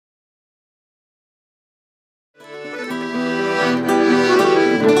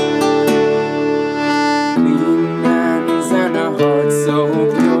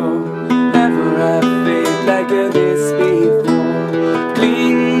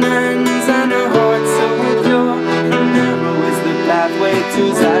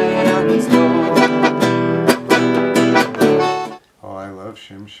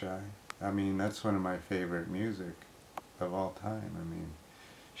that's one of my favorite music of all time. I mean,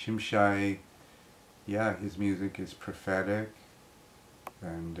 Shimshai, yeah, his music is prophetic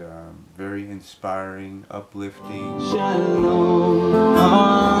and very inspiring, uplifting.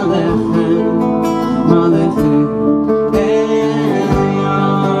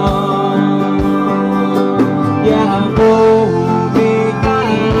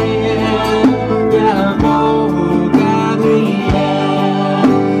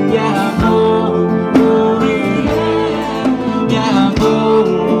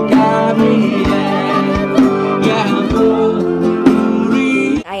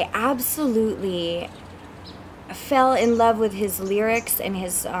 I absolutely fell in love with his lyrics and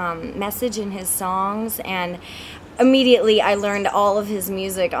his message in his songs, and immediately I learned all of his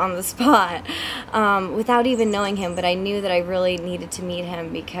music on the spot without even knowing him, but I knew that I really needed to meet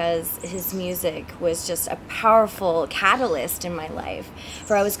him because his music was just a powerful catalyst in my life,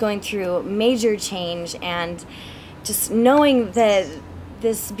 for I was going through major change, and just knowing that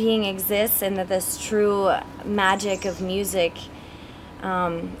this being exists and that this true magic of music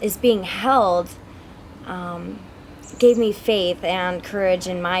is being held, gave me faith and courage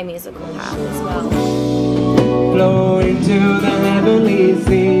in my musical path as well. Flow into the heavenly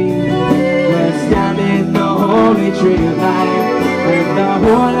sea, where standeth the holy tree of life, and the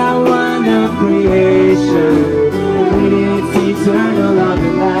whole one of creation radiates eternal love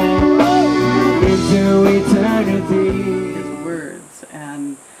and light into eternity. His words,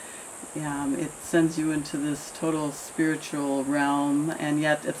 and it sends you into this total spiritual realm, and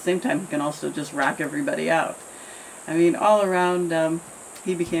yet at the same time it can also just rock everybody out. I mean, all around,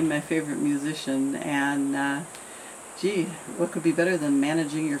 he became my favorite musician, and gee, what could be better than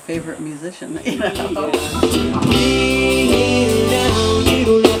managing your favorite musician? You know?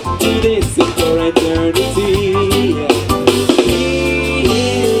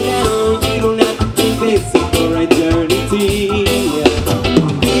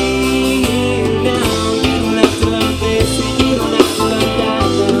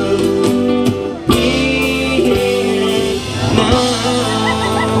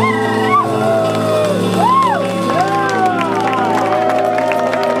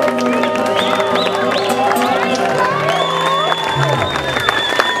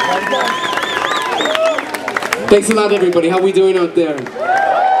 Thanks a lot, everybody. How we doing out there? All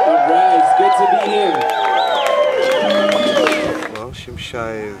right, it's good to be here. Well,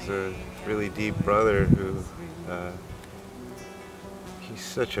 Shimshai is a really deep brother who, he's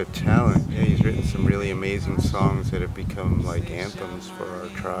such a talent. Yeah, he's written some really amazing songs that have become like anthems for our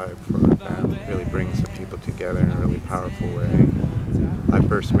tribe, for our family. It really brings the people together in a really powerful way. I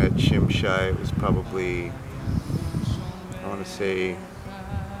first met Shimshai, it was probably, I want to say,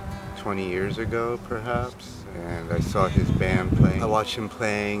 20 years ago, perhaps. And I saw his band playing. I watched him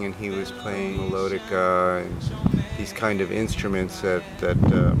playing, and he was playing melodica and these kind of instruments that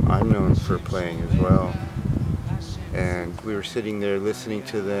I'm known for playing as well. And we were sitting there listening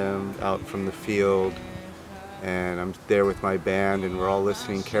to them out from the field, and I'm there with my band, and we're all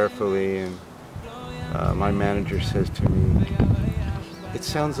listening carefully, and my manager says to me, "It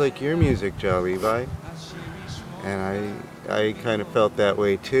sounds like your music, Jah Levi." And I kind of felt that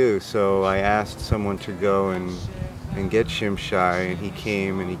way too, so I asked someone to go and get Shimshai, and he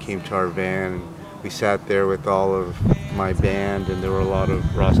came to our van, and we sat there with all of my band, and there were a lot of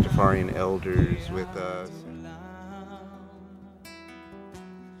Rastafarian elders with us.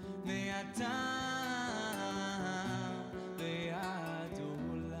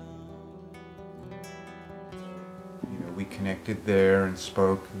 You know, we connected there and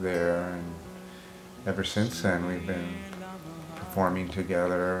spoke there, and ever since then we've been performing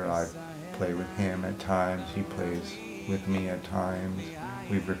together. I play with him at times, he plays with me at times.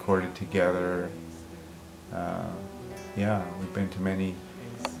 We've recorded together. Yeah, we've been to many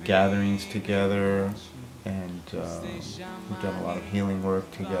gatherings together, and we've done a lot of healing work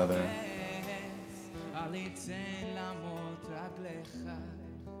together.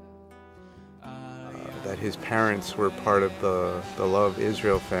 That his parents were part of the Love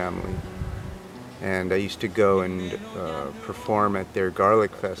Israel family. And I used to go and perform at their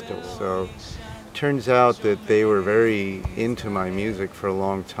garlic festival. So it turns out that they were very into my music for a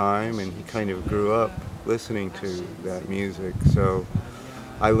long time, and he kind of grew up listening to that music. So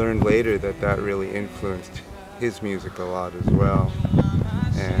I learned later that that really influenced his music a lot as well.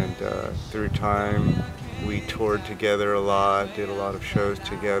 And through time, we toured together a lot, did a lot of shows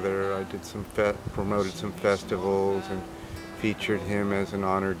together. I did some promoted some festivals and featured him as an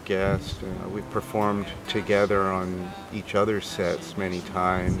honored guest. We performed together on each other's sets many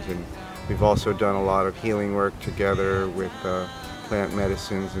times, and we've also done a lot of healing work together with plant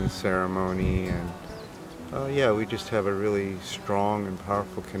medicines and ceremony, and yeah, we just have a really strong and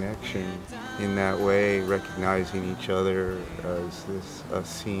powerful connection in that way, recognizing each other as this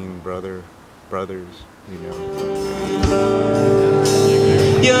Assi brothers, you know.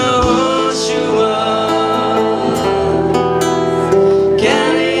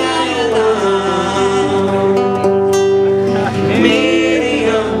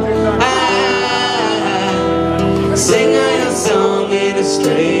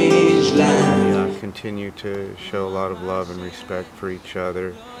 Continue to show a lot of love and respect for each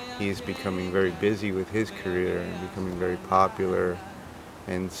other. He's becoming very busy with his career and becoming very popular,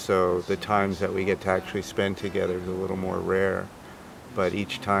 and so the times that we get to actually spend together is a little more rare, but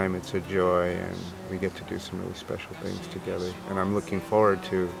each time it's a joy and we get to do some really special things together, and I'm looking forward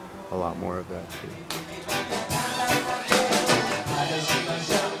to a lot more of that too.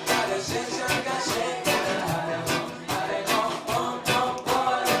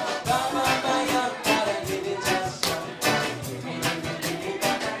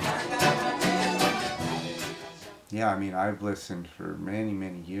 Yeah, I mean, I've listened for many,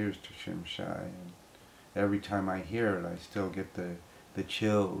 many years to Shimshai, and every time I hear it, I still get the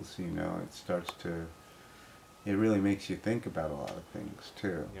chills, you know. It really makes you think about a lot of things,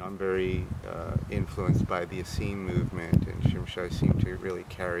 too. You know, I'm very influenced by the Assi movement, and Shimshai seemed to really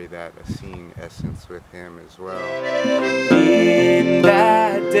carry that Assi essence with him as well. In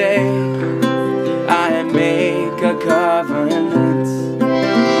that day, I make a covenant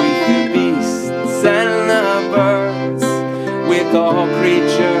with the beasts and the birds, with all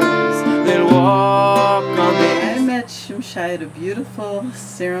creatures that walk on the I met Shimshai at a beautiful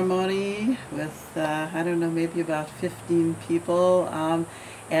ceremony with, I don't know, maybe about 15 people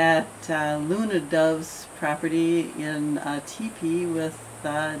at Luna Dove's property in Tepe with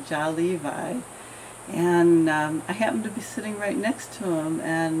Jah Levi. And I happened to be sitting right next to him,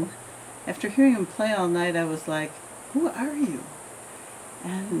 and after hearing him play all night, I was like, "Who are you?"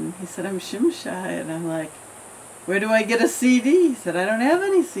 And he said, "I'm Shimshai." And I'm like, "Where do I get a CD?" He said, "I don't have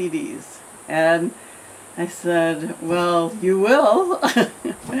any CDs." And I said, "Well, you will."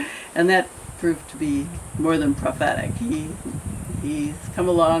 And that proved to be more than prophetic. He's come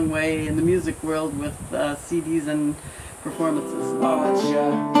a long way in the music world with CDs and performances.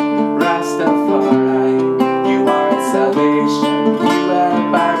 Rastafari, you are salvation. You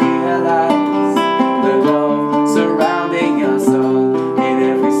help I realize the love surrounding us all in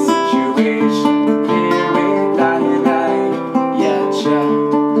every situation. Here with I and I, yeah,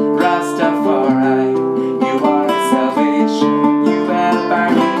 Rastafari, you are salvation. You help I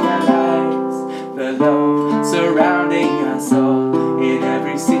realize the love surrounding us all in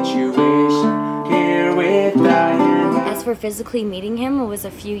every situation. Here with I and I. As for physically meeting him, it was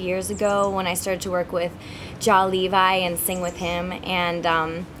a few years ago when I started to work with Jah Levi and sing with him, and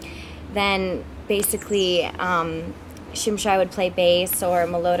then basically Shimshai would play bass or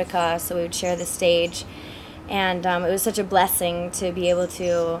melodica, so we would share the stage, and it was such a blessing to be able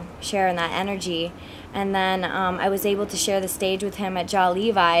to share in that energy. And then I was able to share the stage with him at Jah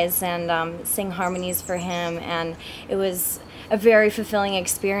Levi's and sing harmonies for him, and it was a very fulfilling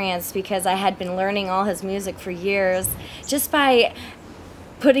experience because I had been learning all his music for years just by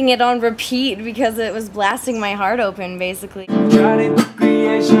putting it on repeat because it was blasting my heart open, basically. Probably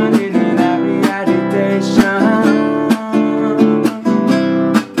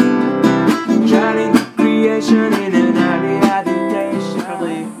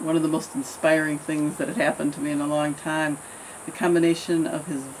one of the most inspiring things that had happened to me in a long time. The combination of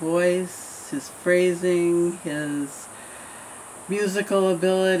his voice, his phrasing, his musical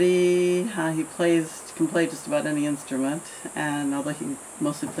ability. He can play just about any instrument, and although he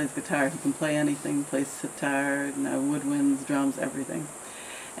mostly plays guitar, he can play anything. Plays sitar, woodwinds, drums, everything.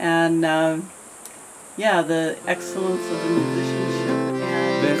 And yeah, the excellence of the musicianship.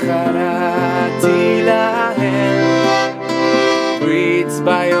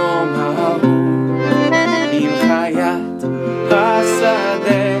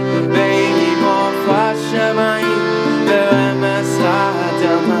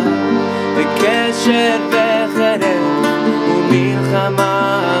 וקשר וחרב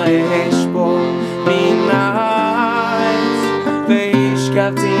ומלחמה אש בו מן הארץ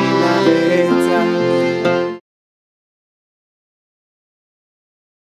והשכבתי